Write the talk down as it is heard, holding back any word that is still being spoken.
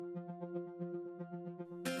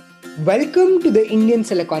Welcome to the Indian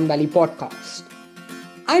Silicon Valley podcast.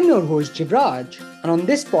 I'm your host Jivraj, and on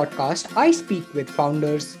this podcast, I speak with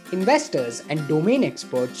founders, investors, and domain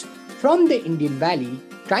experts from the Indian Valley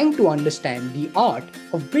trying to understand the art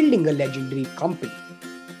of building a legendary company.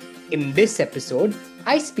 In this episode,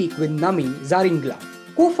 I speak with Nami Zaringla,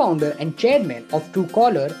 co-founder and chairman of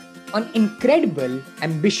Truecaller, on incredible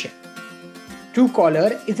ambition.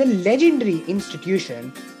 Truecaller is a legendary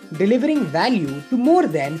institution delivering value to more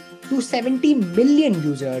than 270 million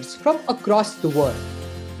users from across the world.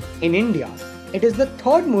 In India, it is the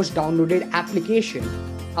third most downloaded application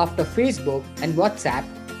after Facebook and WhatsApp,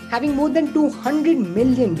 having more than 200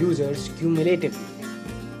 million users cumulatively.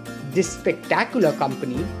 This spectacular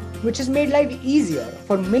company, which has made life easier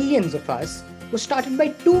for millions of us, was started by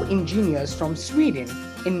two engineers from Sweden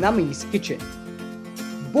in Nami's kitchen.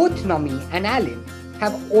 Both Nami and Alan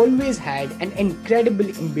have always had an incredible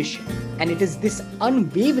ambition, and it is this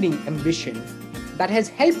unwavering ambition that has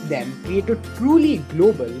helped them create a truly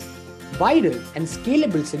global, viral, and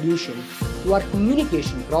scalable solution to our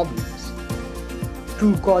communication problems.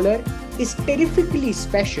 Truecaller is terrifically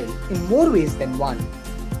special in more ways than one,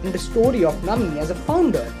 and the story of Nami as a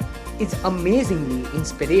founder is amazingly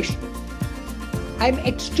inspirational. I am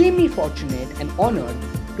extremely fortunate and honored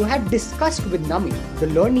to have discussed with Nami the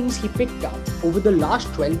learnings he picked up over the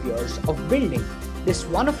last 12 years of building this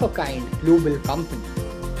one-of-a-kind global company.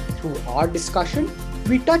 Through our discussion,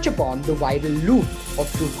 we touch upon the viral loop of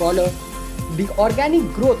Truecaller, the organic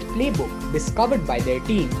growth playbook discovered by their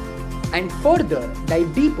team, and further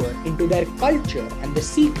dive deeper into their culture and the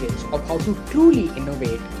secrets of how to truly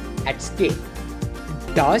innovate at scale.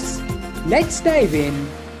 Thus, let's dive in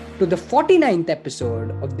to the 49th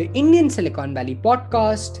episode of the Indian Silicon Valley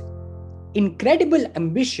podcast, Incredible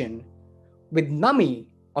Ambition with Nami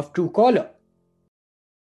of Truecaller.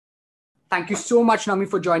 Thank you so much, Nami,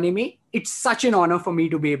 for joining me. It's such an honor for me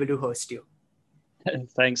to be able to host you.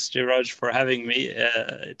 Thanks, Jiraj, for having me.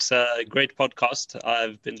 It's a great podcast.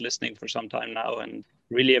 I've been listening for some time now and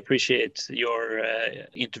really appreciate your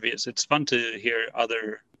interviews. It's fun to hear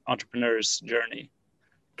other entrepreneurs' journey.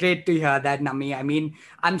 Great to hear that, Nami. I mean,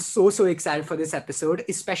 I'm so excited for this episode,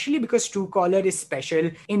 especially because Truecaller is special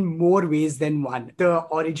in more ways than one. The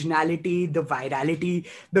originality, the virality,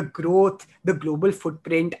 the growth, the global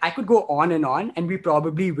footprint. I could go on, and we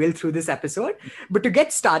probably will through this episode. But to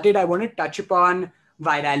get started, I want to touch upon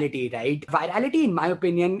virality, right? Virality, in my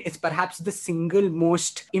opinion, is perhaps the single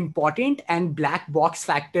most important and black box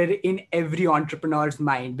factor in every entrepreneur's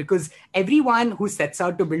mind, because everyone who sets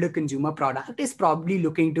out to build a consumer product is probably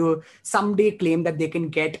looking to someday claim that they can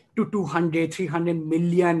get to 200, 300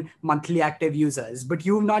 million monthly active users. But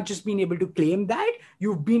you've not just been able to claim that,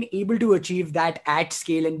 you've been able to achieve that at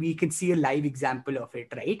scale, and we can see a live example of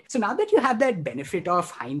it, right? So now that you have that benefit of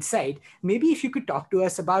hindsight, maybe if you could talk to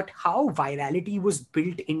us about how virality was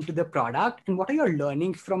built into the product and what are your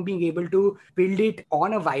learnings from being able to build it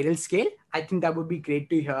on a viral scale. I think that would be great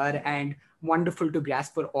to hear and wonderful to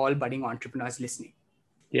grasp for all budding entrepreneurs listening.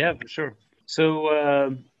 Yeah, for sure.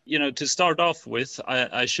 So, to start off with,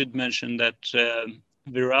 I should mention that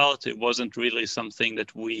virality wasn't really something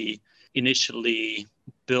that we initially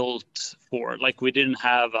built for. Like, we didn't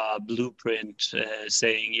have a blueprint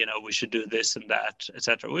saying, we should do this and that,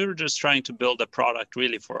 etc. We were just trying to build a product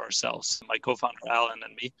really for ourselves. My co-founder Alan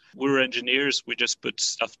and me, we were engineers. We just put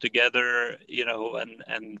stuff together,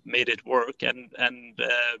 and made it work. And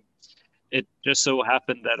it just so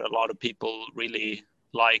happened that a lot of people really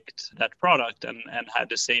liked that product and had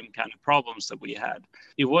the same kind of problems that we had.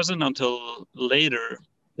 It wasn't until later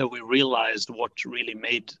that we realized what really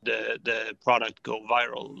made the product go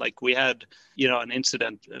viral. Like, we had, an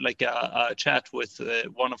incident, like a chat with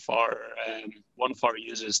one of our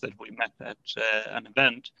users that we met at an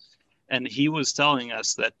event, and he was telling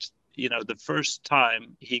us that the first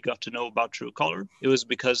time he got to know about Truecaller, it was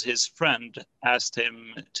because his friend asked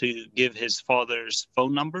him to give his father's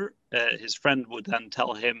phone number. His friend would then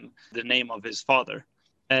tell him the name of his father,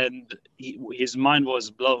 and his mind was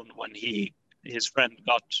blown when his friend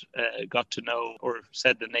got to know or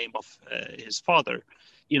said the name of his father.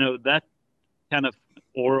 That kind of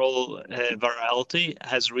oral virality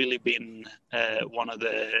has really been one of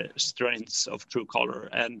the strengths of Truecaller,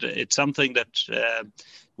 and it's something that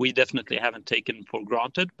we definitely haven't taken for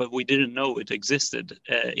granted, but we didn't know it existed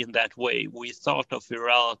in that way. We thought of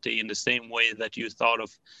virality in the same way that you thought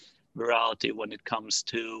of virality when it comes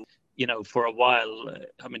to, for a while,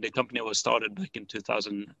 the company was started back in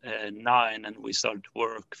 2009 and we started to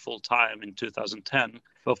work full time in 2010.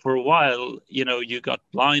 But for a while, you got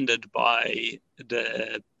blinded by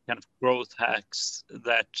the kind of growth hacks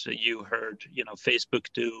that you heard, Facebook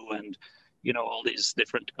do, and all these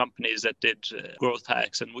different companies that did growth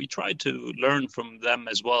hacks, and we tried to learn from them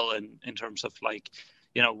as well in terms of like,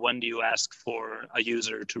 when do you ask for a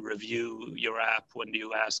user to review your app? When do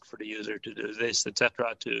you ask for the user to do this,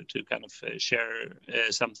 etc., to kind of share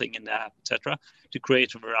something in the app, etc., to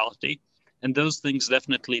create virality? And those things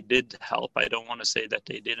definitely did help. I don't want to say that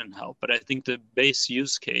they didn't help, but I think the base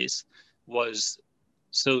use case was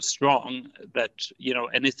so strong that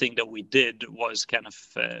anything that we did was kind of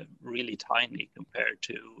really tiny compared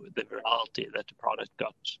to the virality that the product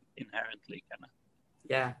got inherently, kind of.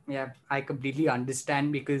 Yeah, I completely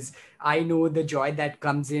understand, because I know the joy that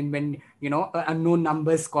comes in when, unknown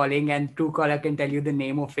numbers calling and Truecaller can tell you the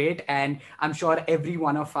name of it. And I'm sure every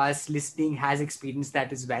one of us listening has experienced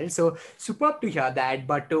that as well. So superb to hear that.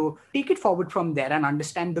 But to take it forward from there and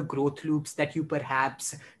understand the growth loops that you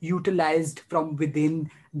perhaps utilized from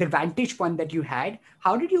within the vantage point that you had,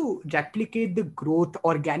 how did you replicate the growth,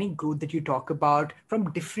 organic growth that you talk about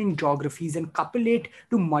from different geographies and couple it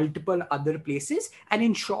to multiple other places and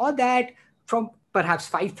ensure that from perhaps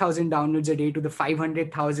 5,000 downloads a day to the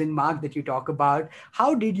 500,000 mark that you talk about,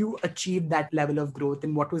 how did you achieve that level of growth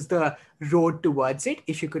and what was the road towards it?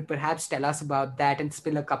 If you could perhaps tell us about that and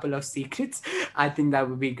spill a couple of secrets, I think that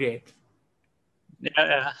would be great.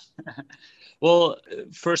 Yeah. Well,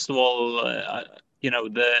 first of all,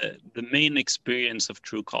 the main experience of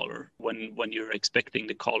Truecaller when you're expecting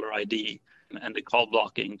the caller ID and the call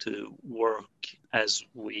blocking to work as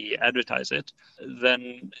we advertise it,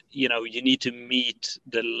 then you need to meet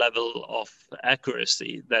the level of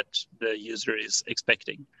accuracy that the user is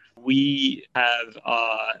expecting. We have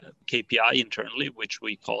a KPI internally, which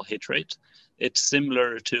we call hit rate. It's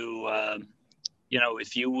similar to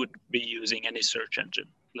if you would be using any search engine,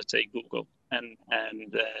 let's say Google, and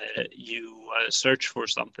you search for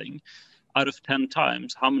something, out of 10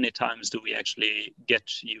 times, how many times do we actually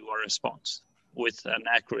get you a response with an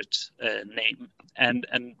accurate name?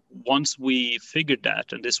 And once we figured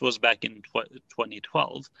that, and this was back in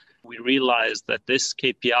 2012, we realized that this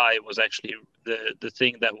KPI was actually the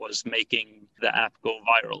thing that was making the app go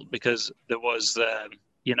viral, because there was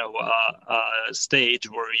a stage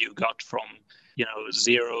where you got from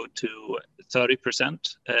 0 to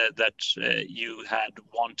 30% that you had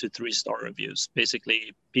 1 to 3 star reviews.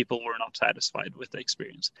 Basically, people were not satisfied with the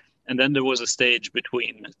experience. And then there was a stage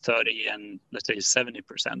between 30 and let's say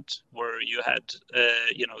 70% where you had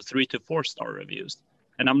 3 to 4 star reviews.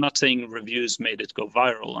 And I'm not saying reviews made it go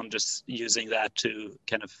viral. I'm just using that to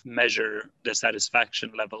kind of measure the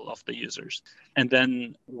satisfaction level of the users. And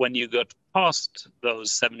then when you got past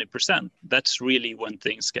those 70%, that's really when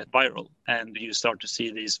things get viral. And you start to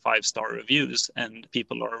see these 5-star reviews and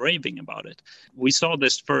people are raving about it. We saw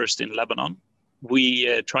this first in Lebanon.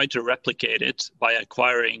 We tried to replicate it by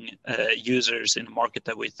acquiring users in a market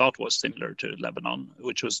that we thought was similar to Lebanon,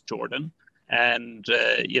 which was Jordan. And,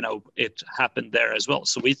 it happened there as well.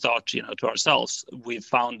 So we thought, to ourselves, we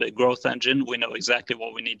found a growth engine. We know exactly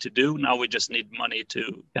what we need to do. Now we just need money to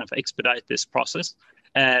kind of expedite this process.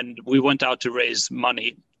 And we went out to raise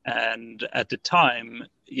money. And at the time,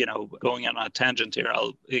 going on a tangent here,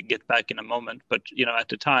 I'll get back in a moment. But, at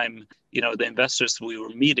the time, the investors we were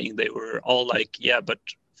meeting, they were all like, yeah, but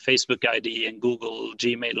Facebook ID and Google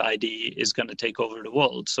Gmail ID is going to take over the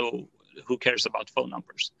world. So who cares about phone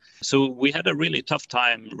numbers? So we had a really tough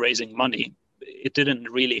time raising money. It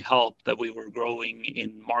didn't really help that we were growing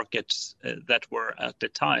in markets that were at the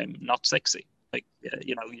time not sexy. Like,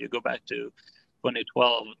 you go back to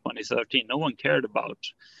 2012, 2013, no one cared about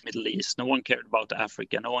Middle East, no one cared about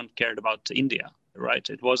Africa, no one cared about India, right?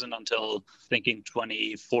 It wasn't until thinking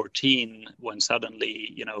 2014 when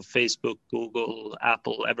suddenly, Facebook, Google,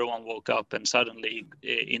 Apple, everyone woke up and suddenly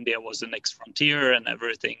India was the next frontier and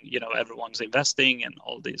everything, everyone's investing and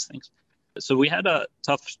all these things. So we had a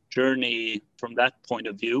tough journey from that point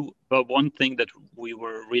of view. But one thing that we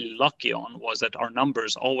were really lucky on was that our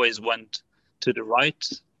numbers always went to the right.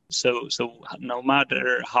 So no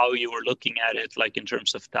matter how you were looking at it, like in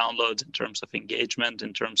terms of downloads, in terms of engagement,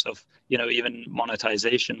 in terms of, even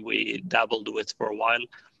monetization, we dabbled with for a while,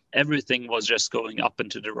 everything was just going up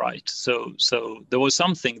and to the right. So there was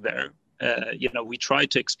something there. We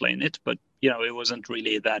tried to explain it, but, it wasn't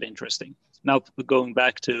really that interesting. Now, going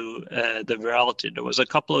back to the virality, there was a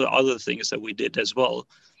couple of other things that we did as well.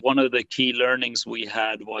 One of the key learnings we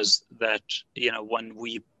had was that, when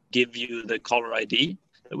we give you the caller ID,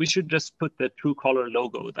 we should just put the Truecaller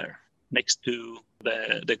logo there next to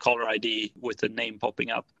the caller ID with the name popping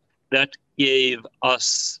up. That gave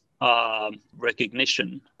us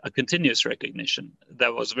recognition a continuous recognition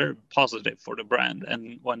that was very positive for the brand.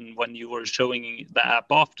 And when you were showing the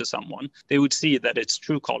app off to someone, they would see that it's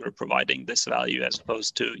Truecaller providing this value as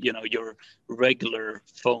opposed to, your regular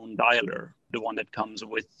phone dialer, the one that comes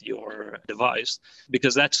with your device,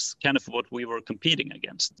 because that's kind of what we were competing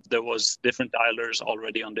against. There was different dialers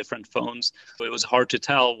already on different phones. So it was hard to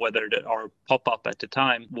tell whether our pop-up at the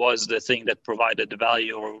time was the thing that provided the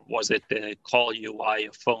value or was it the call UI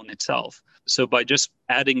of phone itself. So by just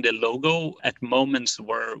adding the logo at moments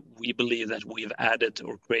where we believe that we've added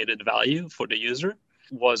or created value for the user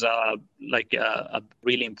was a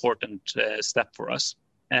really important step for us.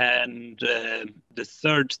 And the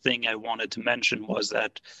third thing I wanted to mention was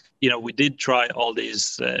that, we did try all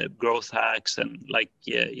these growth hacks and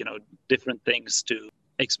different things to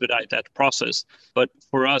expedite that process. But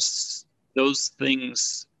for us, those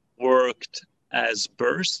things worked as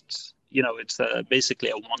bursts. It's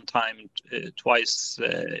basically a one-time, twice,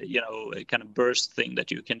 kind of burst thing that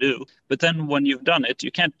you can do. But then when you've done it,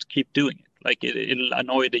 you can't keep doing it. Like it'll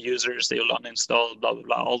annoy the users, they'll uninstall, blah, blah,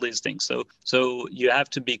 blah, all these things. So you have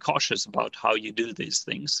to be cautious about how you do these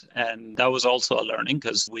things. And that was also a learning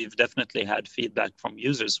because we've definitely had feedback from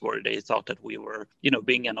users where they thought that we were,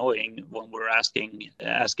 being annoying when we're asking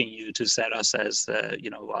you to set us as,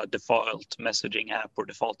 a default messaging app or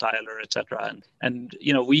default dialer, etc. And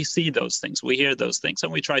we see those things, we hear those things,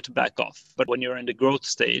 and we try to back off. But when you're in the growth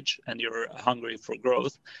stage and you're hungry for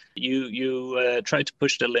growth, you try to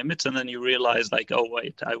push the limits, and then you realize like, oh,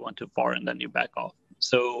 wait, I went too far, and then you back off.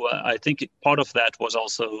 So I think part of that was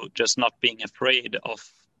also just not being afraid of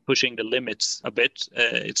pushing the limits a bit.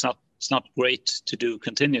 It's not great to do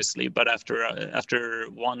continuously, but after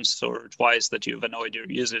once or twice that you've annoyed your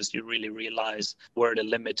users, you really realize where the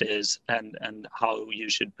limit is and how you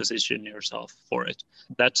should position yourself for it.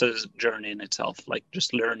 That's a journey in itself, like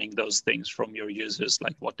just learning those things from your users,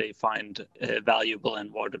 like what they find valuable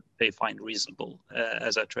and what they find reasonable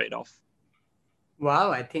as a trade-off.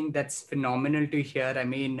 Wow, I think that's phenomenal to hear. I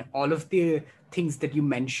mean, all of the things that you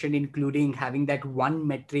mentioned, including having that one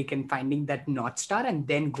metric and finding that North Star and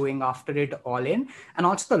then going after it all in. And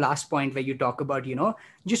also the last point where you talk about,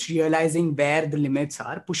 just realizing where the limits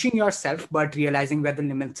are, pushing yourself, but realizing where the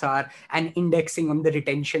limits are and indexing on the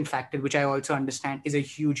retention factor, which I also understand is a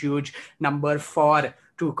huge, huge number for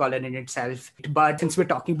Truecaller in itself. But since we're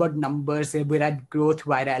talking about numbers, we're at growth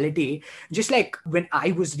virality. Just like when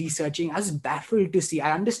I was researching, I was baffled to see.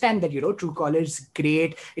 I understand that, Truecaller is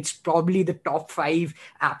great. It's probably the top 5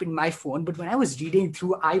 app in my phone. But when I was reading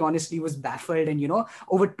through, I honestly was baffled. And,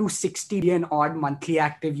 over 260 million odd monthly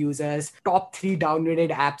active users, top 3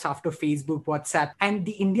 downloaded apps after Facebook, WhatsApp. And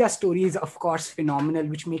the India story is, of course, phenomenal,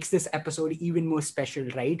 which makes this episode even more special,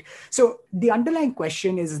 right? So the underlying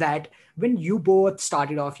question is that when you both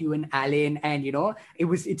started off, you and Alan, and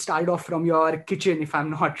it started off from your kitchen, if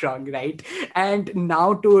I'm not wrong, right? And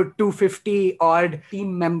now to 250 odd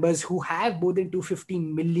team members who have more than 250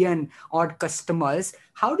 million odd customers,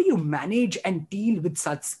 how do you manage and deal with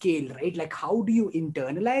such scale, right? Like, how do you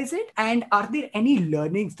internalize it? And are there any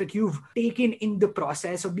learnings that you've taken in the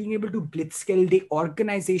process of being able to blitzscale the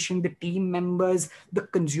organization, the team members, the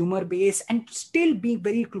consumer base, and still being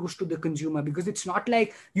very close to the consumer? Because it's not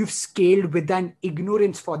like you've scaled with an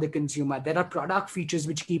ignorance for the consumer. There are product features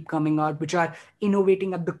which keep coming out, which are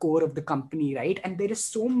innovating at the core of the company, right? And there is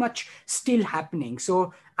so much still happening.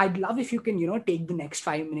 So I'd love if you can, take the next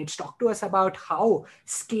 5 minutes, talk to us about how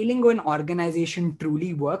scaling an organization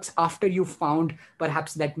truly works after you found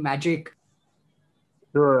perhaps that magic.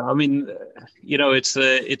 Sure. I mean,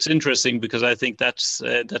 it's interesting because I think that's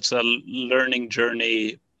a learning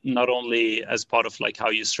journey, not only as part of like how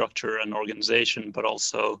you structure an organization, but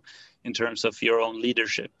also in terms of your own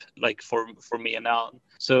leadership, like for me and Alan.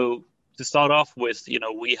 So to start off with,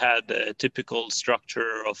 we had a typical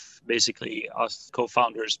structure of basically us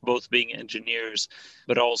co-founders, both being engineers,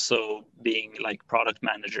 but also being like product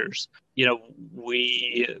managers.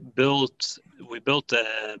 We built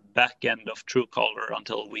the back end of Truecaller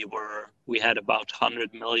until we had about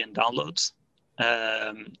 100 million downloads.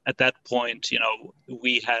 At that point,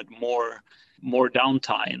 we had more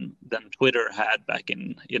downtime than Twitter had back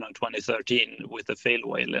in 2013 with the fail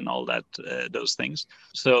whale and all that, those things.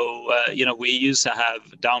 So we used to have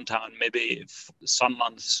downtime. Maybe some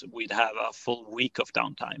months we'd have a full week of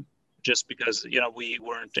downtime, just because we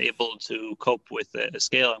weren't able to cope with the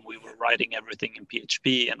scale, and we were writing everything in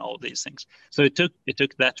PHP and all these things. So it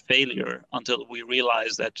took that failure until we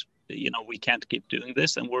realized that we can't keep doing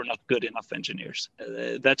this and we're not good enough engineers.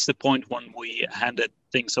 That's the point when we handed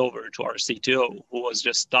things over to our CTO, who was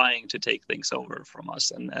just dying to take things over from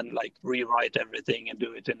us and like rewrite everything and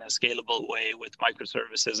do it in a scalable way with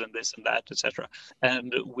microservices and this and that, etc.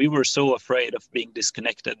 And we were so afraid of being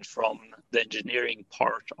disconnected from the engineering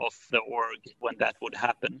part of the org when that would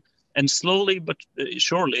happen. And slowly but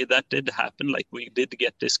surely that did happen. Like we did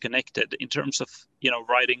get disconnected in terms of,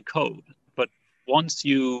 writing code. But once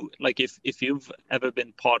you, like if you've ever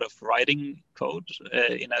been part of writing code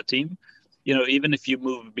in a team, even if you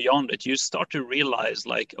move beyond it, you start to realize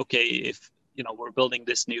like, okay, if, we're building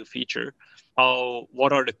this new feature,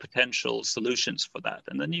 what are the potential solutions for that?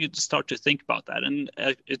 And then you start to think about that. And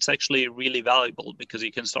it's actually really valuable because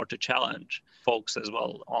you can start to challenge folks as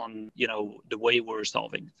well on, the way we're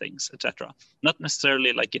solving things, etc. Not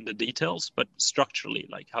necessarily like in the details, but structurally,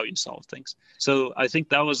 like how you solve things. So I think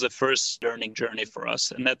that was the first learning journey for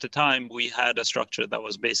us. And at the time we had a structure that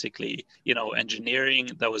was basically, engineering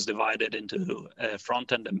that was divided into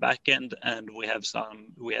front end and back end. And we had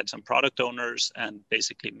some product owners, and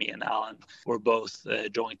basically me and Alan were both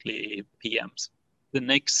jointly PMs. The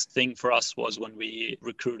next thing for us was when we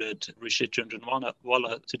recruited Rishit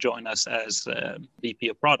Jhunjhunwala to join us as VP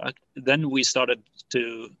of product. Then we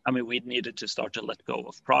we needed to start to let go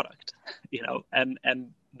of product,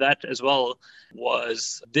 and that as well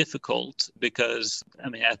was difficult because,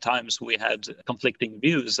 at times we had conflicting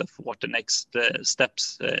views of what the next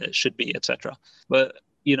steps should be, etc. But,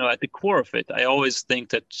 at the core of it, I always think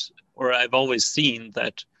that, or I've always seen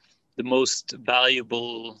that the most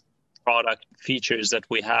valuable product features that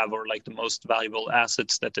we have, or like the most valuable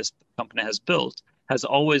assets that this company has built, has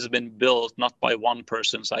always been built not by one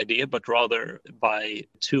person's idea, but rather by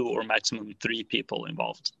 2 or maximum 3 people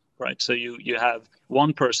involved, right? So you have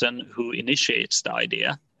one person who initiates the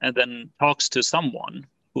idea and then talks to someone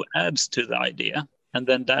who adds to the idea, and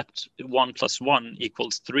then that 1 + 1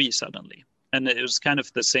 = 3 suddenly. And it was kind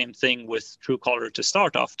of the same thing with Truecaller to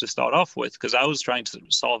start off with, because I was trying to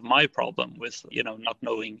solve my problem with, not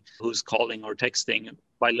knowing who's calling or texting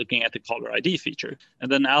by looking at the caller ID feature.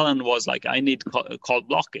 And then Alan was like, I need call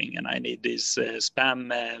blocking and I need these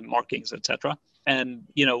spam markings, etc. And,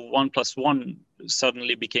 1 + 1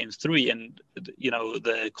 suddenly became 3. And,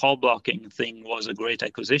 the call blocking thing was a great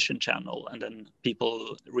acquisition channel. And then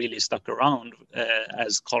people really stuck around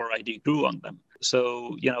as caller ID grew on them.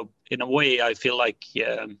 So, in a way, I feel like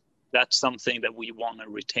that's something that we want to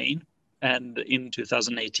retain. And in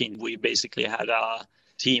 2018, we basically had a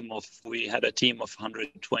team of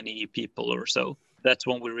 120 people or so. That's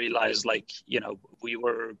when we realized, like, we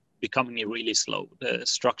were becoming really slow. The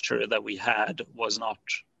structure that we had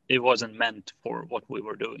wasn't meant for what we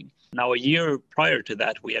were doing. Now, a year prior to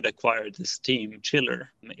that, we had acquired this team,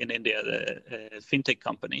 Chiller, in India, the fintech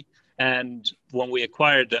company. And when we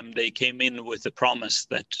acquired them, they came in with the promise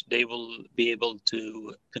that they will be able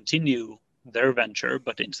to continue their venture,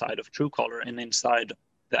 but inside of Truecaller and inside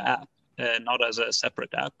the app, not as a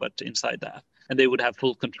separate app, but inside the app. And they would have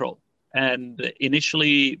full control. And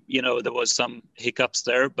initially, there was some hiccups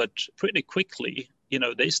there, but pretty quickly,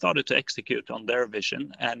 they started to execute on their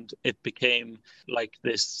vision, and it became like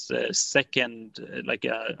this second, like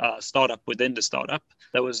a startup within the startup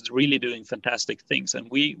that was really doing fantastic things. And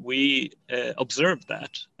we observed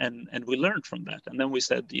that and we learned from that. And then we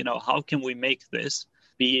said, how can we make this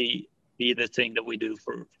be the thing that we do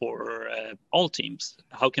for all teams?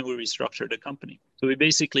 How can we restructure the company? So we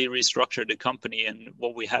basically restructured the company, and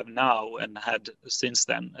what we have now and had since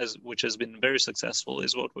then, which has been very successful,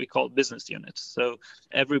 is what we call business units. So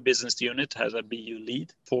every business unit has a BU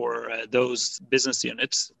lead. For those business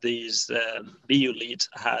units, these BU leads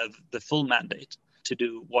have the full mandate to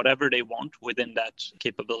do whatever they want within that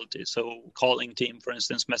capability. So calling team, for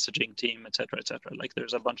instance, messaging team, et cetera, et cetera. Like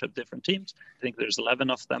there's a bunch of different teams. I think there's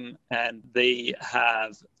 11 of them, and they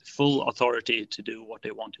have full authority to do what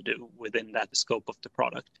they want to do within that scope of the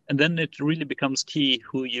product. And then it really becomes key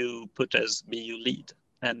who you put as BU lead.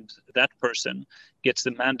 And that person gets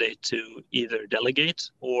the mandate to either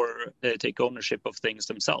delegate or take ownership of things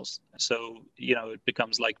themselves. So, it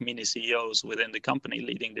becomes like mini CEOs within the company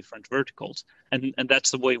leading different verticals. And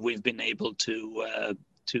that's the way we've been able to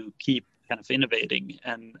keep kind of innovating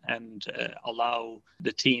and allow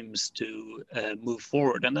the teams to move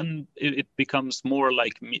forward. And then it becomes more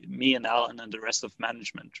like me and Alan and the rest of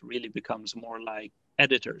management really becomes more like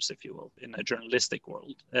editors, if you will. In a journalistic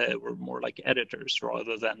world, we're more like editors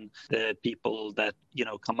rather than the people that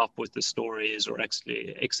come up with the stories or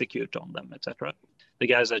actually execute on them, etc. The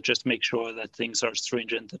guys that just make sure that things are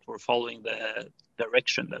stringent, that we're following the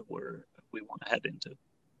direction that we want to head into.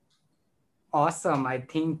 Awesome. I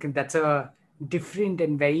think that's a different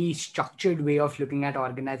and very structured way of looking at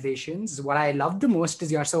organizations. What I love the most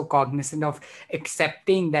is you're so cognizant of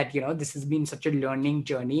accepting that, this has been such a learning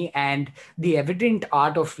journey and the evident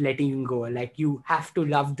art of letting go. Like you have to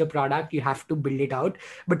love the product, you have to build it out,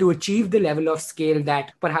 but to achieve the level of scale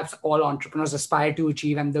that perhaps all entrepreneurs aspire to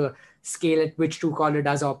achieve and the scale at which Truecaller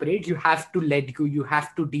does operate, you have to let go, you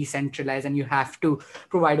have to decentralize, and you have to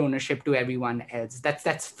provide ownership to everyone else.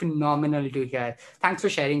 That's phenomenal to hear. Thanks for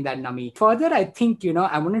sharing that, Nami. Further, I think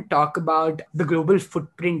I want to talk about the global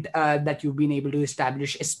footprint that you've been able to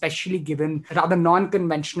establish, especially given rather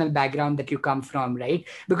non-conventional background that you come from, right?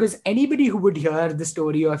 Because anybody who would hear the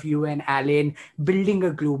story of you and Alan building a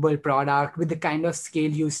global product with the kind of scale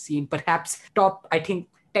you've seen, perhaps top, I think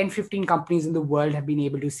 10-15 companies in the world have been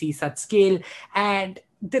able to see such scale. And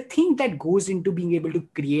the thing that goes into being able to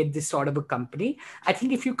create this sort of a company, I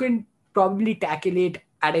think if you can probably tackle it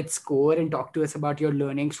at its core and talk to us about your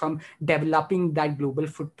learnings from developing that global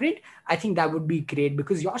footprint, I think that would be great,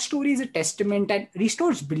 because your story is a testament and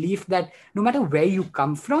restores belief that no matter where you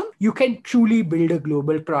come from, you can truly build a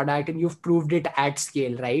global product, and you've proved it at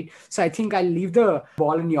scale, right? So I think I'll leave the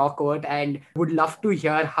ball in your court and would love to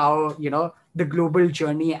hear how, the global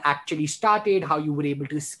journey actually started, how you were able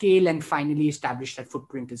to scale and finally establish that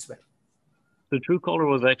footprint as well. So Truecaller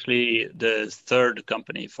was actually the third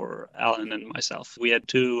company for Alan and myself. We had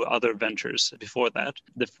two other ventures before that.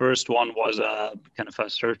 The first one was a kind of a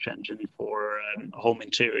search engine for home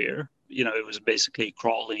interior. It was basically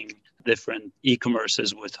crawling different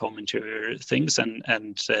e-commerces with home interior things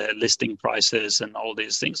and listing prices and all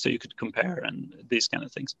these things so you could compare and these kind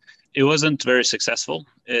of things. It wasn't very successful.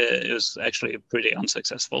 It was actually pretty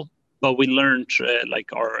unsuccessful. But we learned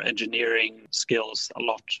our engineering skills a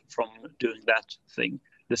lot from doing that thing.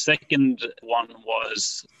 The second one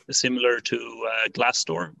was similar to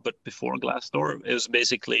Glassdoor, but before Glassdoor, it was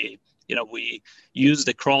basically, we used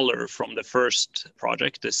the crawler from the first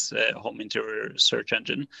project, this home interior search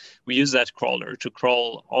engine. We used that crawler to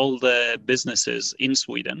crawl all the businesses in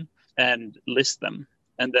Sweden and list them.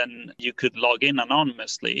 And then you could log in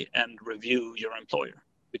anonymously and review your employer.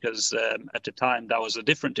 Because at the time that was a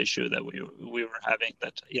different issue that we were having,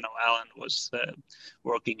 that Alan was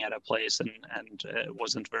working at a place and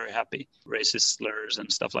wasn't very happy, racist slurs and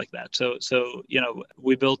stuff like that. So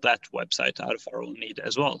we built that website out of our own need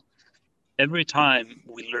as well. Every time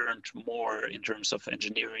we learned more in terms of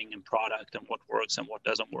engineering and product and what works and what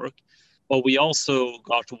doesn't work. But we also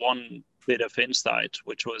got one bit of insight,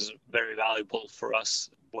 which was very valuable for us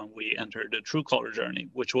when we entered the Truecaller journey,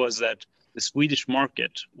 which was that the Swedish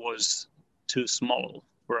market was too small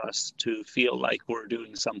for us to feel like we're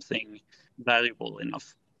doing something valuable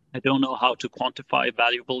enough. I don't know how to quantify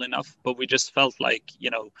valuable enough, but we just felt like,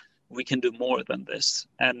 we can do more than this.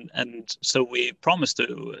 And so we promised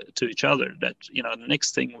to each other that, the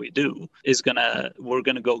next thing we do is we're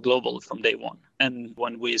gonna go global from day one. And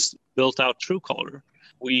when we built out Truecaller,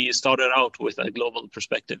 we started out with a global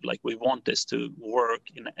perspective. Like, we want this to work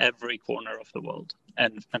in every corner of the world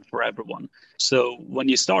and for everyone. So when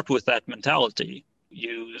you start with that mentality,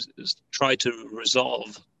 you try to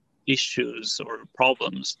resolve issues or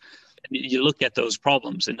problems. You look at those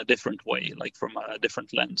problems in a different way, like from a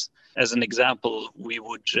different lens. As an example, we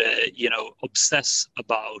would, obsess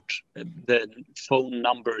about the phone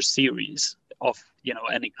number series of,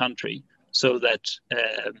 any country, so that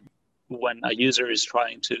when a user is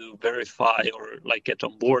trying to verify or get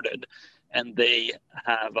onboarded and they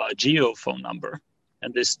have a geo phone number,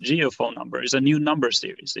 and this geo phone number is a new number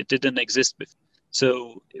series. It didn't exist before.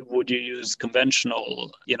 So would you use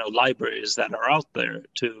conventional, libraries that are out there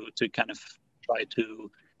to kind of try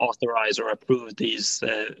to authorize or approve these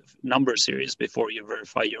number series before you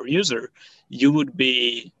verify your user? You would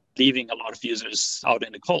be leaving a lot of users out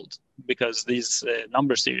in the cold, because these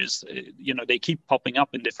number series, they keep popping up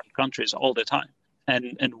in different countries all the time.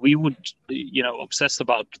 And we would, obsess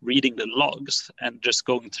about reading the logs and just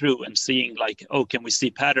going through and seeing can we see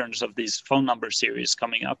patterns of these phone number series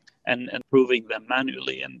coming up and proving them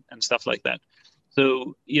manually and stuff like that.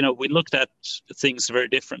 So, we looked at things very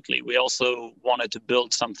differently. We also wanted to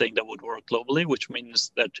build something that would work globally, which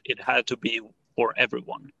means that it had to be for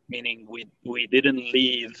everyone, meaning we didn't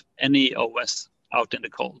leave any OS out in the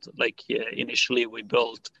cold. Initially we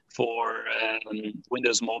built for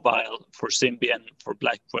Windows Mobile, for Symbian, for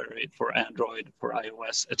BlackBerry, for Android, for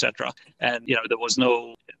iOS, etc. And there was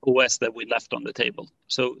no OS that we left on the table.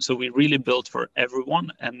 So we really built for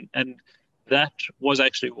everyone, and that was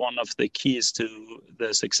actually one of the keys to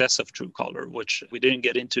the success of Truecaller, which we didn't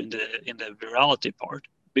get into in the virality part,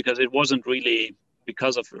 because it wasn't really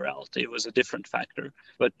because of virality. It was a different factor.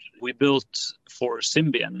 But we built for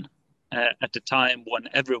Symbian at the time when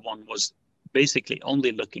everyone was basically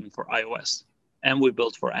only looking for iOS. And we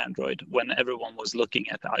built for Android when everyone was looking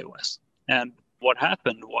at iOS. And what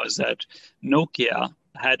happened was that Nokia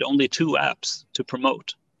had only two apps to promote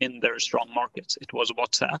in their strong markets. It was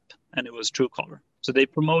WhatsApp and it was Truecaller. So they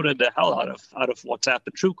promoted the hell out of WhatsApp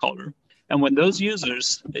and Truecaller. And when those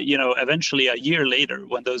users, eventually a year later,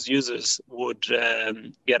 when those users would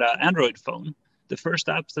get an Android phone, the first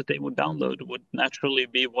apps that they would download would naturally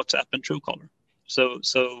be WhatsApp and Truecaller. So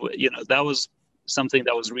that was something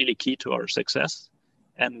that was really key to our success.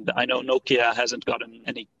 And I know Nokia hasn't gotten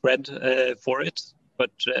any cred for it,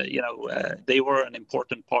 but they were an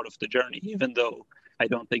important part of the journey, even though I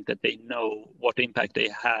don't think that they know what impact they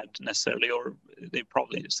had necessarily, or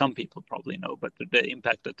some people probably know, but the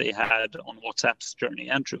impact that they had on WhatsApp's journey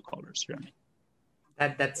and Truecaller's journey.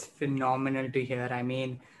 That's phenomenal to hear. I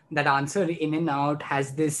mean, that answer in and out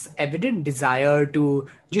has this evident desire to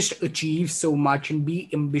just achieve so much and be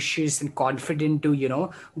ambitious and confident to,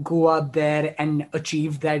 go up there and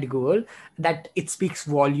achieve that goal, that it speaks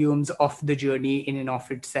volumes of the journey in and of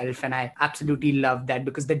itself. And I absolutely love that,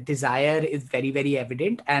 because the desire is very, very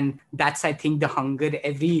evident. And that's, I think, the hunger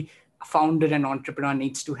every founder and entrepreneur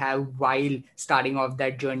needs to have while starting off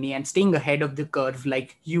that journey and staying ahead of the curve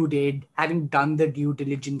like you did, having done the due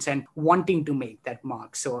diligence and wanting to make that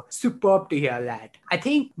mark. So superb to hear that. I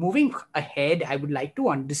think moving ahead, I would like to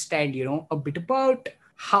understand, a bit about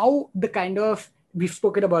how the kind of, we've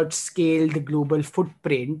spoken about scale, the global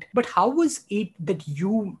footprint, but how was it that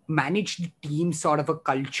you managed the team sort of a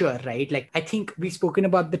culture, right? Like, I think we've spoken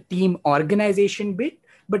about the team organization bit,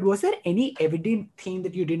 but was there any evident thing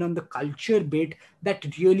that you did on the culture bit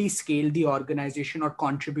that really scaled the organization or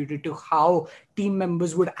contributed to how team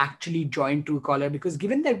members would actually join Truecaller? Because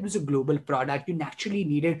given that it was a global product, you naturally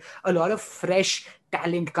needed a lot of fresh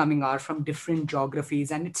talent coming out from different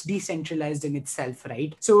geographies, and it's decentralized in itself,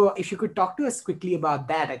 right? So if you could talk to us quickly about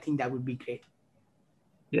that, I think that would be great.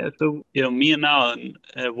 Yeah, so me and Alan,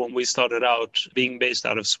 when we started out being based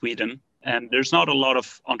out of Sweden, and there's not a lot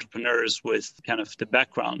of entrepreneurs with kind of the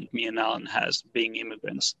background me and Alan has, being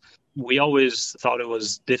immigrants. We always thought it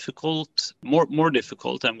was difficult, more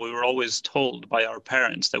difficult, and we were always told by our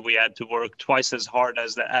parents that we had to work twice as hard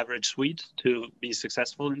as the average Swede to be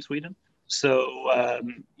successful in Sweden. So,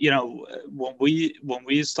 when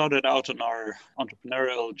we started out on our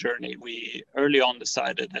entrepreneurial journey, we early on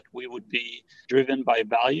decided that we would be driven by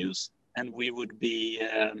values, and we would be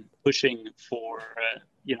pushing for,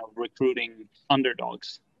 recruiting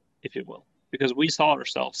underdogs, if you will, because we saw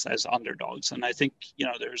ourselves as underdogs. And I think,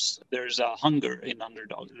 there's a hunger in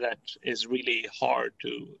underdogs that is really hard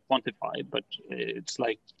to quantify, but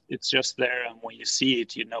it's just there. And when you see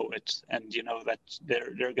it, you know it, and you know that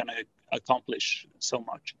they're going to accomplish so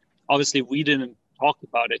much. Obviously, we didn't talk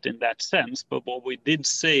about it in that sense, but what we did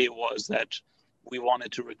say was that we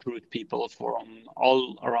wanted to recruit people from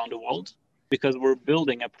all around the world, because we're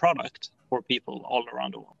building a product for people all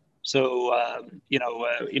around the world. So,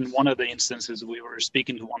 in one of the instances, we were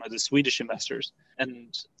speaking to one of the Swedish investors,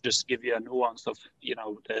 and just give you a nuance of,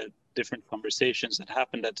 the different conversations that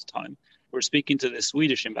happened at the time. We're speaking to the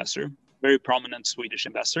Swedish investor, very prominent Swedish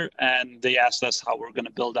investor, and they asked us how we're going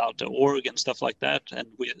to build out the org and stuff like that. And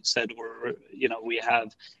we said we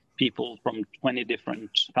have people from 20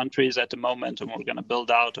 different countries at the moment, and we're going to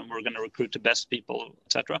build out and we're going to recruit the best people,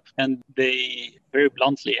 etc. And they very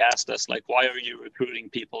bluntly asked us, like, why are you recruiting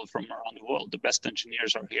people from around the world? The best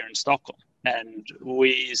engineers are here in Stockholm. And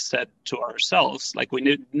we said to ourselves, like,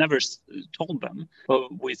 we never told them,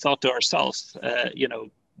 but we thought to ourselves,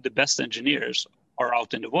 the best engineers are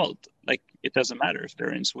out in the world. Like, it doesn't matter if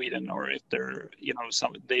they're in Sweden or if they're,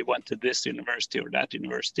 they went to this university or that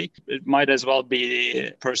university. It might as well be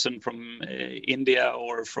a person from India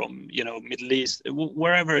or from, Middle East,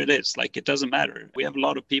 wherever it is. Like, it doesn't matter. We have a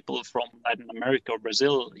lot of people from Latin America or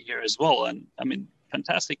Brazil here as well. And I mean,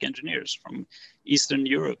 fantastic engineers from Eastern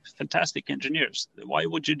Europe, fantastic engineers. Why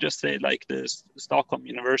would you just say like the Stockholm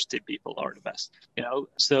University people are the best?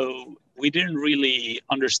 So we didn't really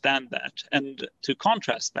understand that. And to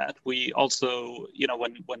contrast that, we also,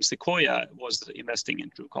 when Sequoia was investing in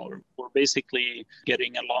Truecaller, we're basically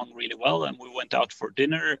getting along really well. And we went out for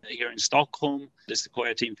dinner here in Stockholm. The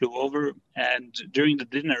Sequoia team flew over. And during the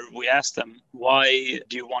dinner, we asked them, why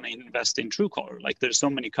do you want to invest in Truecaller? Like, there's so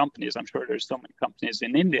many companies. I'm sure there's so many companies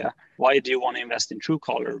in India. Why do you want to invest in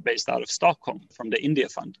Truecaller based out of Stockholm from the India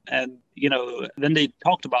fund? And, then they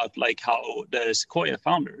talked about like how the Sequoia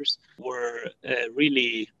founders were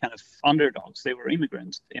really kind of underdogs. They were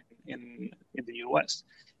immigrants in the US.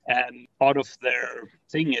 And part of their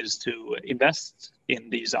thing is to invest in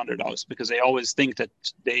these underdogs because they always think that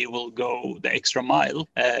they will go the extra mile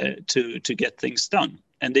to get things done.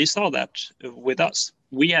 And they saw that with us.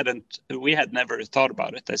 We had never thought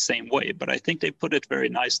about it the same way, but I think they put it very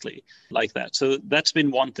nicely like that. So that's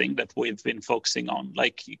been one thing that we've been focusing on,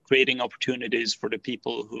 like creating opportunities for the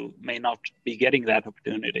people who may not be getting that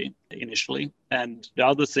opportunity initially. And the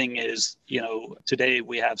other thing is, today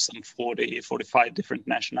we have some 40, 45 different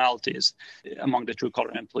nationalities among the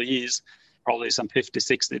Truecaller employees, probably some 50,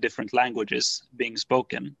 60 different languages being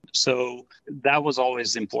spoken. So that was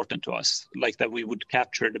always important to us, like that we would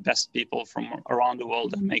capture the best people from around the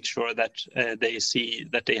world and make sure that they see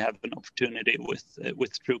that they have an opportunity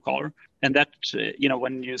with Truecaller. And that,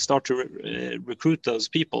 when you start to recruit those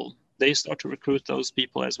people, they start to recruit those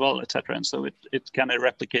people as well, etc. And so it kind of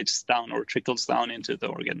replicates down or trickles down into the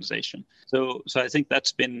organization. So I think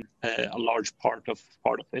that's been a large part of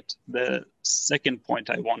it. The second point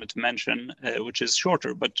I wanted to mention, which is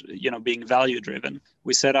shorter, but being value driven,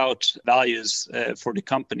 we set out values for the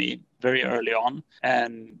company very early on,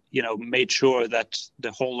 and made sure that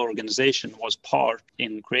the whole organization was part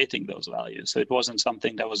in creating those values. So it wasn't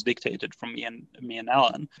something that was dictated from me and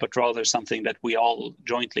Alan, but rather something that we all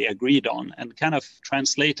jointly agreed on and kind of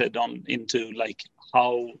translated on into like,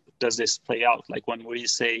 how does this play out? Like when we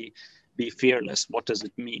say be fearless, what does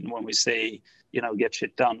it mean? When we say get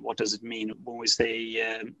shit done, what does it mean? When we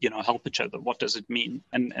say help each other, what does it mean?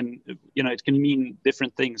 And it can mean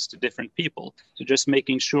different things to different people. So just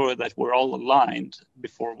making sure that we're all aligned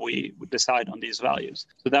before we decide on these values.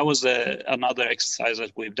 So that was another exercise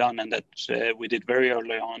that we've done, and that we did very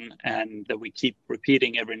early on, and that we keep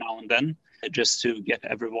repeating every now and then, just to get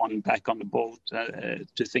everyone back on the boat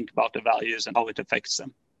to think about the values and how it affects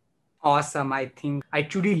them. Awesome. I think I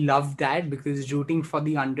truly love that, because rooting for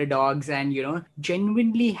the underdogs and,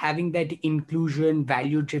 genuinely having that inclusion,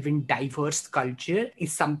 value-driven, diverse culture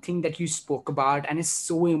is something that you spoke about and is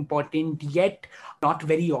so important, yet not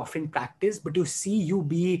very often practiced. But to see you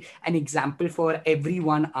be an example for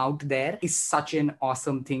everyone out there is such an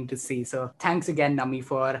awesome thing to see. So thanks again, Nami,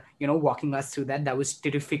 for, walking us through that. That was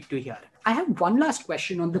terrific to hear. I have one last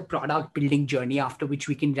question on the product building journey, after which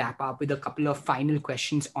we can wrap up with a couple of final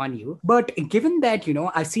questions on you. But given that,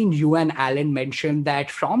 I've seen you and Alan mention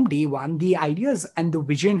that from day one, the ideas and the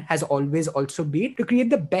vision has always also been to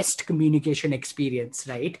create the best communication experience,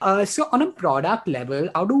 right? So on a product level,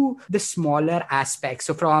 how do the smaller aspects,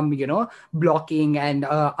 so from, blocking and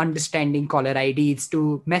understanding caller IDs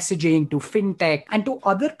to messaging to fintech and to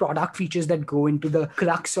other product features that go into the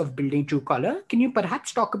crux of building Truecaller, can you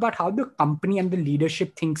perhaps talk about how the company and the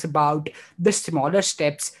leadership thinks about the smaller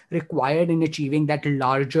steps required in achieving that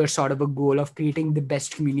larger sort of a goal of creating the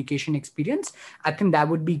best communication experience? I think that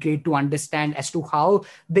would be great to understand as to how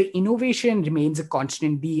the innovation remains a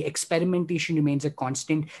constant, the experimentation remains a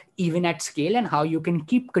constant, even at scale, and how you can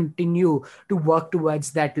continue to work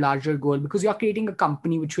towards that larger goal, because you're creating a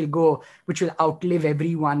company which will outlive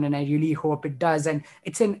everyone. And I really hope it does. And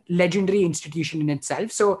it's a legendary institution in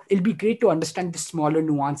itself. So it'll be great to understand the smaller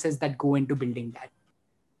nuances that go into building that.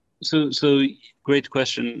 So great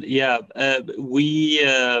question. Yeah,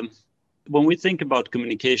 when we think about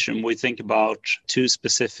communication, we think about two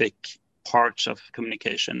specific parts of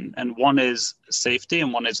communication, and one is safety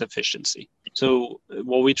and one is efficiency. So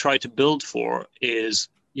what we try to build for is,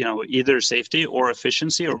 either safety or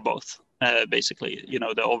efficiency or both, basically,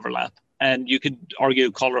 the overlap. And you could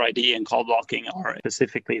argue caller ID and call blocking are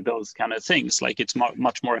specifically those kind of things. Like it's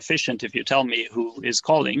much more efficient if you tell me who is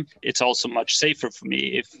calling. It's also much safer for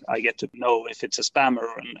me if I get to know if it's a spammer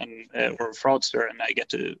or a fraudster, and I get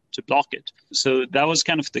to block it. So that was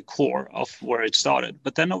kind of the core of where it started.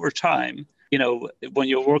 But then over time, when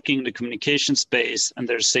you're working in the communication space and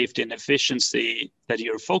there's safety and efficiency that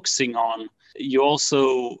you're focusing on, you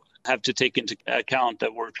also have to take into account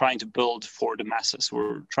that we're trying to build for the masses.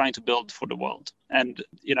 We're trying to build for the world. And,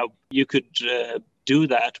 you could do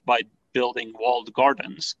that by building walled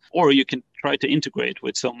gardens, or you can try to integrate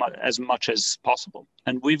with as much as possible.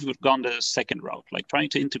 And we've gone the second route, like trying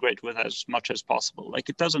to integrate with as much as possible. Like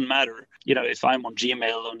it doesn't matter, if I'm on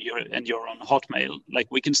Gmail and you're on Hotmail,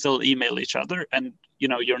 like we can still email each other, and,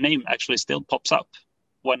 your name actually still pops up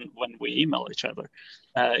when we email each other.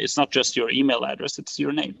 It's not just your email address, it's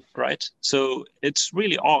your name, right? So it's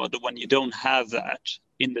really odd when you don't have that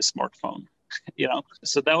in the smartphone,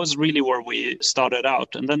 So that was really where we started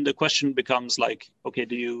out. And then the question becomes like, okay,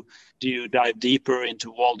 do you dive deeper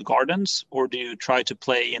into walled gardens, or do you try to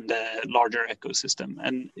play in the larger ecosystem?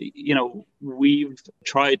 And, we've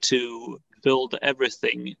tried to build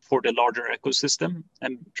everything for the larger ecosystem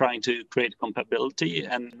and trying to create compatibility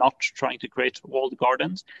and not trying to create walled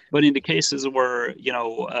gardens. But in the cases where,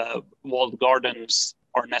 walled gardens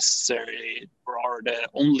are necessary or are the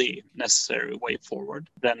only necessary way forward,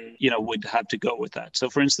 then, we'd have to go with that. So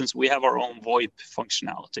for instance, we have our own VoIP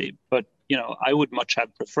functionality, but I would much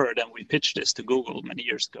have preferred, and we pitched this to Google many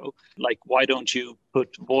years ago, like, why don't you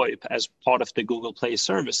put VoIP as part of the Google Play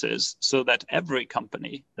services so that every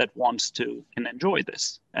company that wants to can enjoy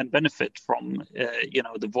this and benefit from,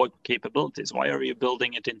 the VoIP capabilities? Why are you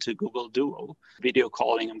building it into Google Duo, video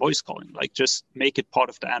calling and voice calling? Like, just make it part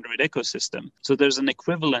of the Android ecosystem. So there's an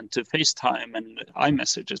equivalent to FaceTime and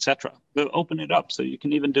iMessage, etc. But open it up so you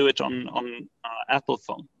can even do it on Apple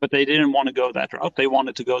phone. But they didn't want to go that route. They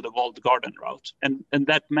wanted to go the walled garden route. And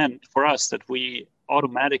that meant for us that we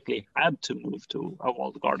automatically had to move to a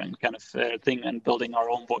walled garden kind of thing and building our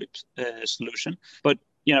own VoIP solution. But,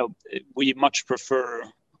 we much prefer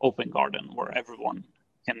open garden where everyone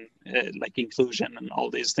can, like inclusion and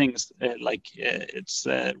all these things, it's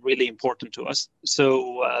really important to us.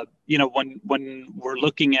 So, when we're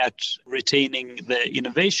looking at retaining the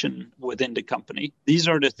innovation within the company, these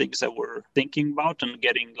are the things that we're thinking about and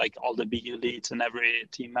getting like all the BU leads and every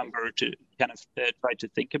team member to kind of try to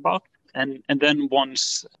think about. And then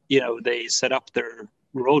once, they set up their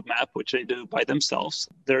roadmap, which they do by themselves,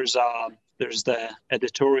 there's the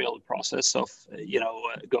editorial process of,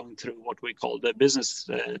 going through what we call the business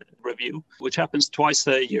review, which happens twice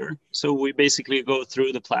a year. So we basically go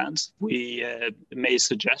through the plans. We may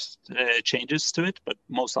suggest changes to it, but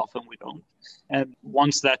most often we don't. And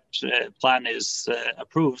once that plan is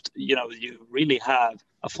approved, you really have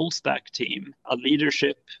a full stack team, a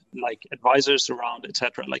leadership, like advisors around,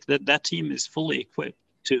 etc. Like that team is fully equipped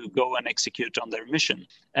to go and execute on their mission.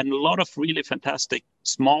 And a lot of really fantastic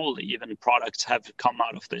small even products have come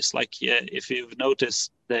out of this. Like if you've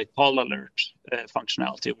noticed the call alert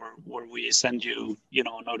functionality where we send you,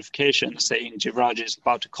 a notification saying Jivraj is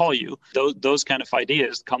about to call you, those kind of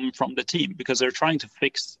ideas come from the team because they're trying to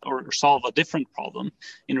fix or solve a different problem.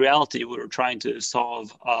 In reality, we were trying to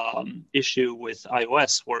solve issue with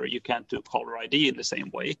iOS where you can't do caller ID in the same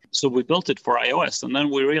way. So we built it for iOS, and then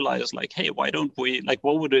we realized like, hey, why don't we, like,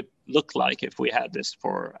 what would it look like if we had this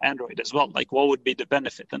for Android as well? Like, what would be the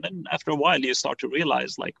benefit? And then after a while, you start to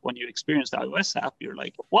realize, like, when you experience the iOS app, you're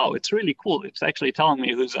like, wow, it's really cool. It's actually telling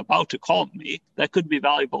me who's about to call me. That could be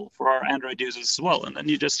valuable for our Android users as well. And then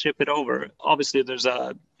you just ship it over. Obviously, there's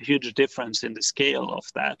a huge difference in the scale of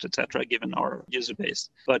that, etc., given our user base.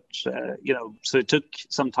 But, so it took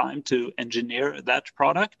some time to engineer that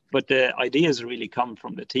product. But the ideas really come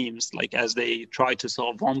from the teams. Like, as they try to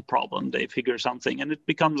solve one problem, they figure something, and it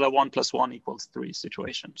becomes a 1 + 1 = 3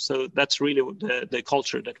 situation. So that's really the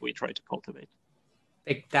culture that we try to cultivate.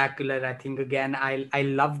 Spectacular. I think, again, I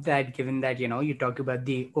love that, given that, you talk about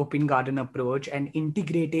the open garden approach and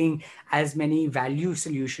integrating as many value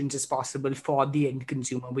solutions as possible for the end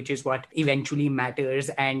consumer, which is what eventually matters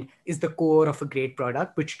and is the core of a great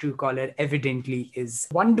product, which Truecaller evidently is.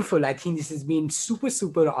 Wonderful. I think this has been super,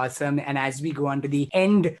 super awesome. And as we go on to the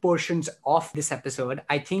end portions of this episode,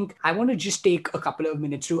 I think I want to just take a couple of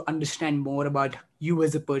minutes to understand more about you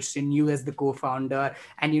as a person, you as the co-founder,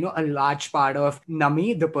 and, a large part of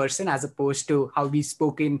Nami, the person, as opposed to how we've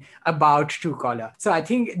spoken about Truecaller. So I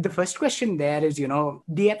think the first question there is,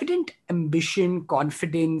 the evident ambition,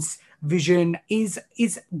 confidence, vision is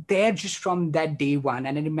there just from that day one.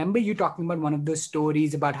 And I remember you talking about one of those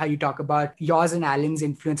stories about how you talk about yours and Alan's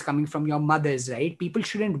influence coming from your mothers, right? People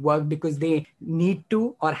shouldn't work because they need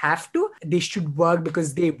to or have to. They should work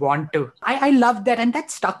because they want to. I love that. And that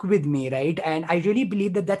stuck with me, right? And I really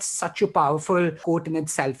believe that that's such a powerful quote in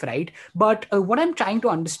itself, right? But what I'm trying to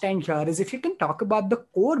understand here is if you can talk about the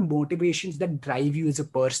core motivations that drive you as a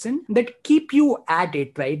person, that keep you at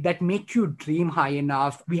it, right? That make you dream high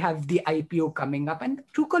enough. We have the IPO coming up, and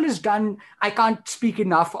Truecaller is done. I can't speak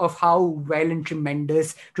enough of how well and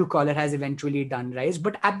tremendous Truecaller has eventually done, right?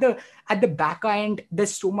 But at the back end,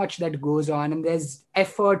 there's so much that goes on, and there's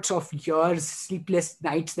efforts of years, sleepless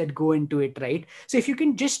nights that go into it, right? So if you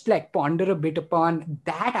can just like ponder a bit upon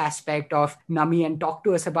that aspect of Nami and talk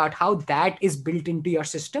to us about how that is built into your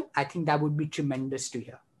system, I think that would be tremendous to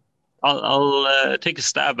hear. I'll take a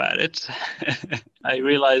stab at it. I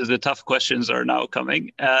realize the tough questions are now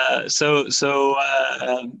coming. So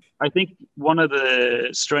I think one of the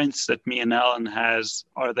strengths that me and Alan has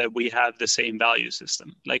are that we have the same value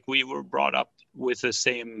system. Like, we were brought up with the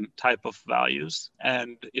same type of values,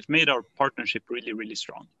 and it made our partnership really, really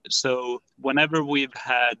strong. So whenever we've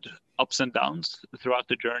had ups and downs throughout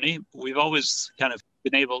the journey, we've always kind of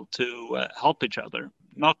been able to help each other,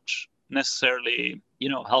 not necessarily,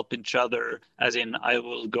 help each other as in I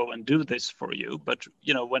will go and do this for you. But,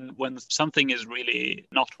 when something is really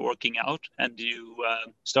not working out and you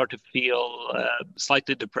start to feel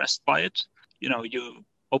slightly depressed by it, you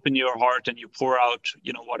open your heart and you pour out,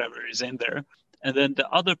 whatever is in there. And then the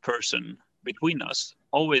other person between us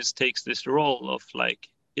always takes this role of like,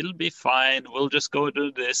 it'll be fine. We'll just go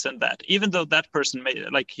do this and that. Even though that person may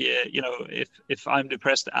if I'm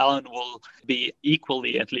depressed, Alan will be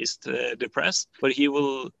equally at least depressed, but he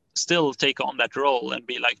will still take on that role and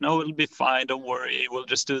be like, no, it'll be fine. Don't worry. We'll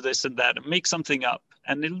just do this and that and make something up.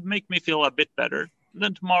 And it'll make me feel a bit better. And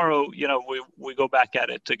then tomorrow, we go back at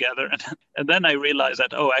it together. And then I realized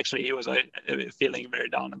that, actually, he was feeling very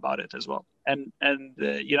down about it as well. And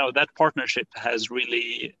that partnership has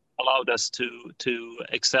really allowed us to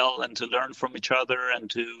excel and to learn from each other and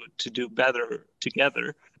to do better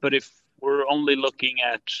together. But if we're only looking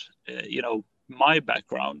at, my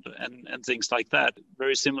background and things like that,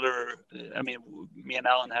 very similar. I mean, me and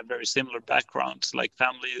Alan have very similar backgrounds. Like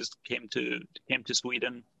families came to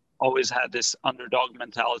Sweden, always had this underdog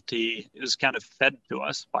mentality. It was kind of fed to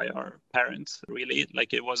us by our parents, really.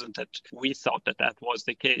 Like, it wasn't that we thought that was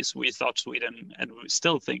the case. We thought Sweden, and we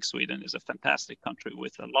still think Sweden, is a fantastic country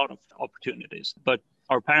with a lot of opportunities. But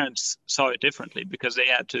our parents saw it differently because they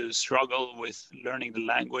had to struggle with learning the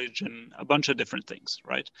language and a bunch of different things,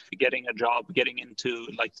 right? Getting a job,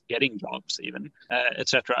 getting jobs even,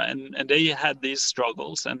 etc. And they had these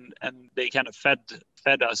struggles, and they kind of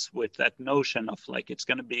fed us with that notion of like, it's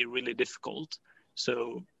going to be really difficult.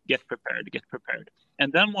 So get prepared.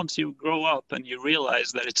 And then once you grow up and you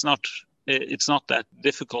realize that it's not that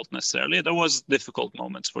difficult necessarily. There was difficult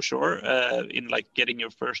moments for sure in like getting your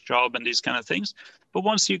first job and these kind of things. But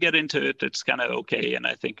once you get into it, it's kind of okay. And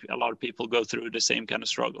I think a lot of people go through the same kind of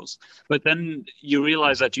struggles. But then you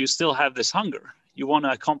realize that you still have this hunger. You want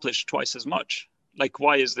to accomplish twice as much. Like,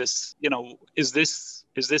 why is this, is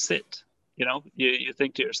this it? You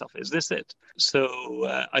think to yourself, is this it? So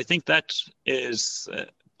I think that is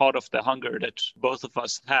part of the hunger that both of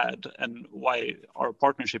us had, and why our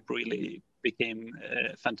partnership really became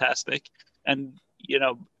fantastic. And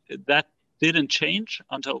that didn't change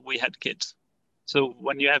until we had kids. So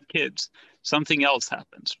when you have kids, something else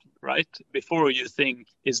happens, right? Before you think,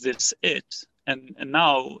 is this it? And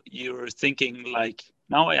now you're thinking like,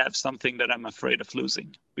 now I have something that I'm afraid of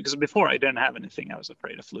losing. Because before I didn't have anything I was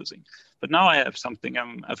afraid of losing. But now I have something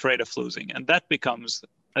I'm afraid of losing. And that becomes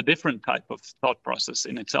a different type of thought process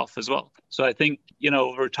in itself as well. So I think,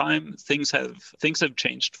 over time, things have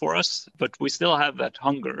changed for us, but we still have that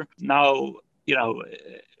hunger. Now,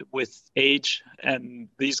 with age and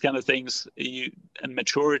these kind of things, and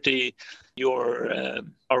maturity,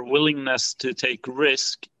 our willingness to take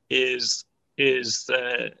risk is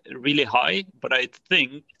really high. But I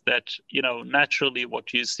think that, naturally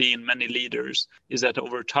what you see in many leaders is that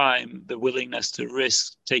over time, the willingness to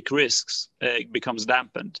take risks becomes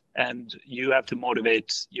dampened, and you have to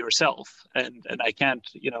motivate yourself. And I can't,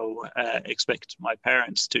 expect my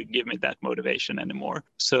parents to give me that motivation anymore.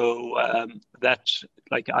 So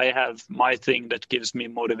I have my thing that gives me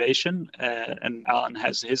motivation, and Alan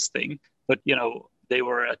has his thing. But, they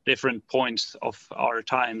were at different points of our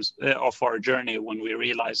journey when we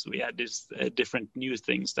realized we had these different new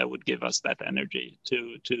things that would give us that energy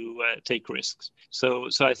to take risks. So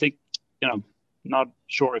I think, not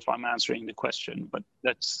sure if I'm answering the question, but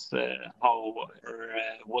that's how our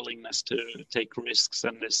willingness to take risks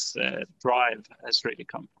and this drive has really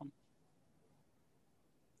come from.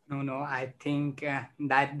 No, I think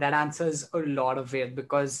that answers a lot of it,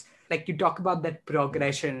 because like you talk about that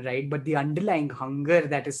progression, right? But the underlying hunger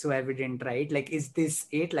that is so evident, right? Like, is this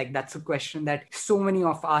it? Like, that's a question that so many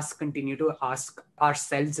of us continue to ask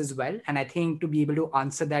ourselves as well. And I think to be able to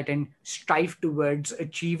answer that and strive towards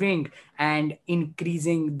achieving and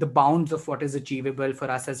increasing the bounds of what is achievable for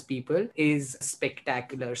us as people is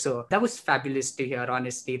spectacular. So that was fabulous to hear,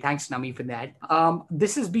 honestly. Thanks, Nami, for that.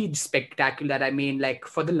 This has been spectacular. I mean, like,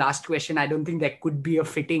 for the last question, I don't think there could be a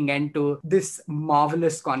fitting end to this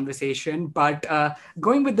marvelous conversation. But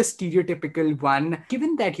going with the stereotypical one,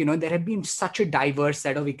 given that, there have been such a diverse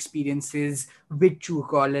set of experiences with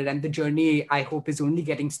Truecaller, and the journey, I hope, is only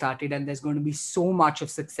getting started, and there's going to be so much of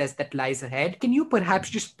success that lies ahead. Can you perhaps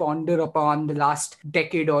just ponder upon the last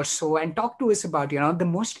decade or so and talk to us about, the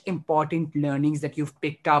most important learnings that you've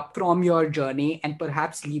picked up from your journey, and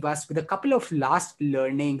perhaps leave us with a couple of last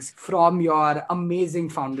learnings from your amazing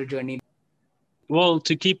founder journey? Well,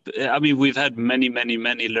 we've had many, many,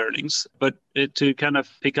 many learnings, but to kind of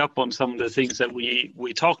pick up on some of the things that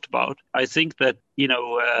we talked about, I think that,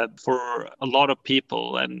 for a lot of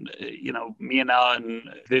people, and, me and Alan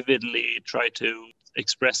vividly try to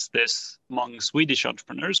express this among Swedish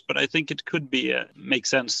entrepreneurs, but I think it could make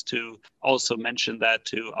sense to also mention that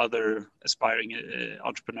to other aspiring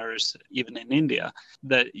entrepreneurs, even in India,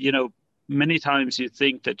 that, many times you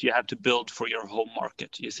think that you have to build for your home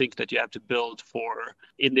market. You think that you have to build for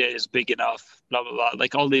India is big enough, blah, blah, blah,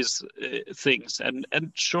 like all these things. And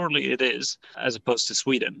surely it is, as opposed to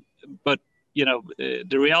Sweden. But,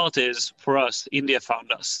 the reality is, for us, India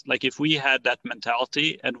found us. Like, if we had that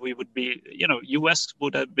mentality, and we would be, US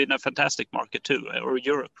would have been a fantastic market too, or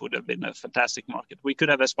Europe would have been a fantastic market. We could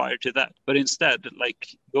have aspired to that. But instead, like,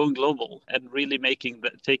 going global and really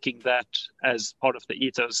taking that as part of the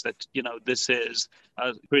ethos that, this is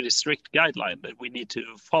a pretty strict guideline that we need to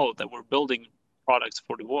follow, that we're building products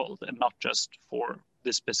for the world and not just for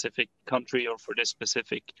this specific country or for this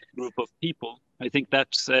specific group of people. I think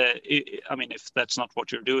that's, if that's not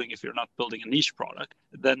what you're doing, if you're not building a niche product,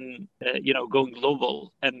 then, going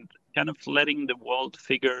global and kind of letting the world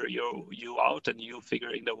figure you out, and you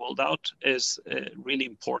figuring the world out, is a really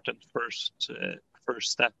important first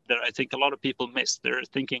step that I think a lot of people miss. They're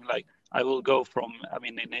thinking like, I will go from,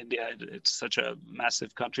 in India, it's such a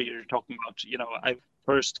massive country. You're talking about, I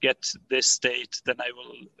first get this state, then I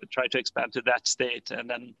will try to expand to that state. And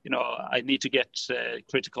then, I need to get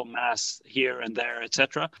critical mass here and there,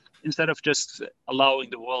 etc. Instead of just allowing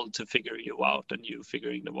the world to figure you out and you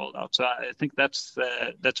figuring the world out. So I think that's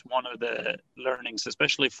one of the learnings,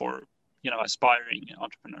 especially for, aspiring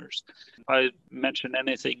entrepreneurs. If I mention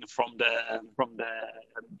anything from the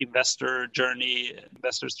investor's journey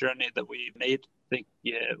that we made, I think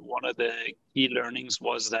one of the key learnings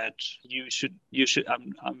was that you should.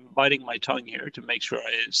 I'm biting my tongue here to make sure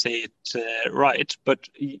I say it right, but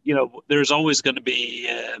there's always going to be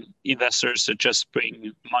investors that just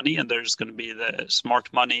bring money, and there's going to be the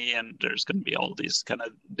smart money, and there's going to be all these kind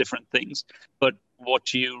of different things. But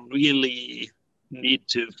what you really need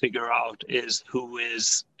to figure out is who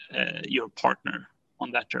is your partner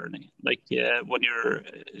on that journey. Like,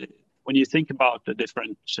 when you think about the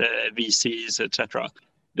different VCs, etc.,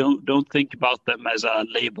 don't think about them as a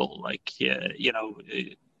label. Like,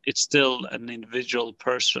 it's still an individual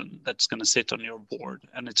person that's going to sit on your board,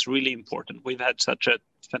 and it's really important. We've had such a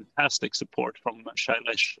fantastic support from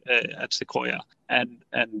Shailesh at Sequoia, and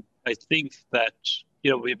I think that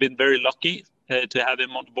we've been very lucky to have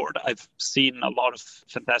him on board. I've seen a lot of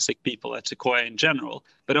fantastic people at Sequoia in general,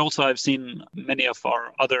 but also I've seen many of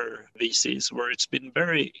our other VCs where it's been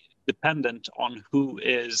very dependent on who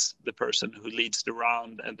is the person who leads the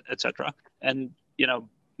round, and etc. And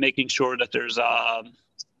making sure that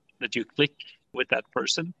that you click with that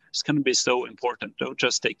person is going to be so important. Don't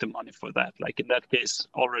just take the money for that. Like, in that case,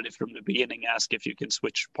 already from the beginning, ask if you can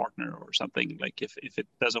switch partner or something, like if it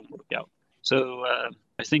doesn't work out. So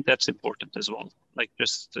I think that's important as well. Like,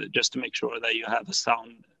 just to make sure that you have a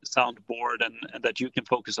sound board, and that you can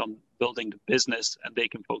focus on building the business, and they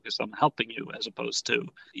can focus on helping you, as opposed to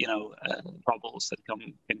troubles that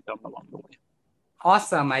can come along the way.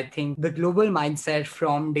 Awesome. I think the global mindset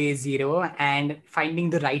from day zero, and finding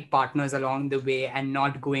the right partners along the way, and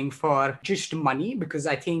not going for just money, because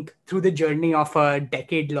I think through the journey of a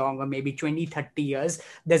decade long, or maybe 20, 30 years,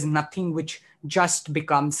 there's nothing which just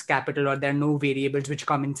becomes capital, or there are no variables which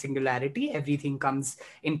come in singularity. Everything comes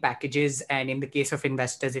in packages. And in the case of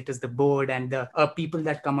investors, it is the board and the people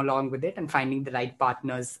that come along with it, and finding the right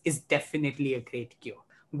partners is definitely a great cue.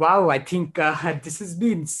 Wow, I think this has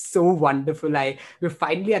been so wonderful. We're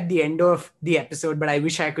finally at the end of the episode, but I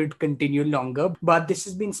wish I could continue longer. But this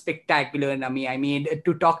has been spectacular, Nami. I mean,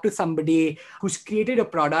 to talk to somebody who's created a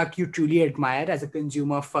product you truly admire as a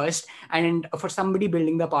consumer first, and for somebody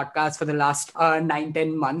building the podcast for the last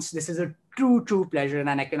 9-10 months, this is a true pleasure,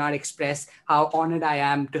 and I cannot express how honored I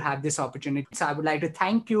am to have this opportunity. So I would like to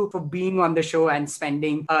thank you for being on the show and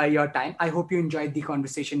spending your time. I hope you enjoyed the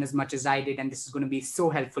conversation as much as I did, and this is going to be so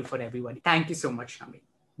helpful for everybody. Thank you so much, Nami.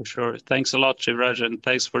 For sure. Thanks a lot, Shivraj, and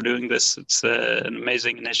thanks for doing this. It's an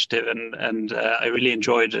amazing initiative, and I really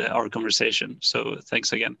enjoyed our conversation. So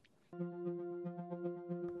thanks again.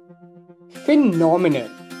 Phenomenal.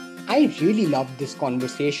 I really loved this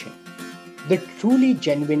conversation. The truly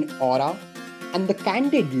genuine aura and the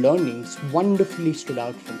candid learnings wonderfully stood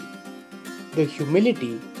out for me. The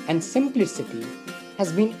humility and simplicity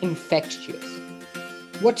has been infectious.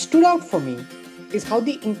 What stood out for me is how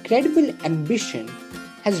the incredible ambition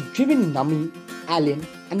has driven Nami, Alan,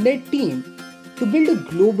 and their team to build a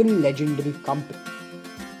global legendary company.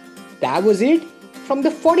 That was it? from the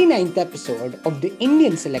 49th episode of the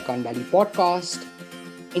Indian Silicon Valley podcast,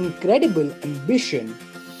 Incredible Ambition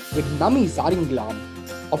with Nami Zaringlam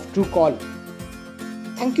of Truecaller.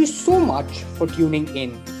 Thank you so much for tuning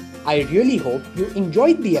in. I really hope you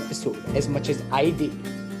enjoyed the episode as much as I did.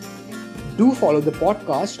 Do follow the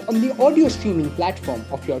podcast on the audio streaming platform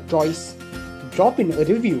of your choice, drop in a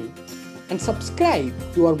review, and subscribe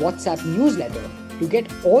to our WhatsApp newsletter to get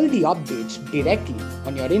all the updates directly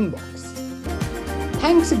on your inbox.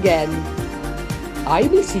 Thanks again. I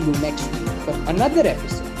will see you next week for another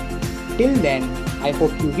episode. Till then, I hope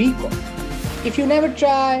you recall. If you never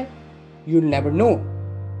try, you'll never know.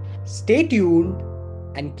 Stay tuned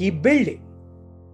and keep building.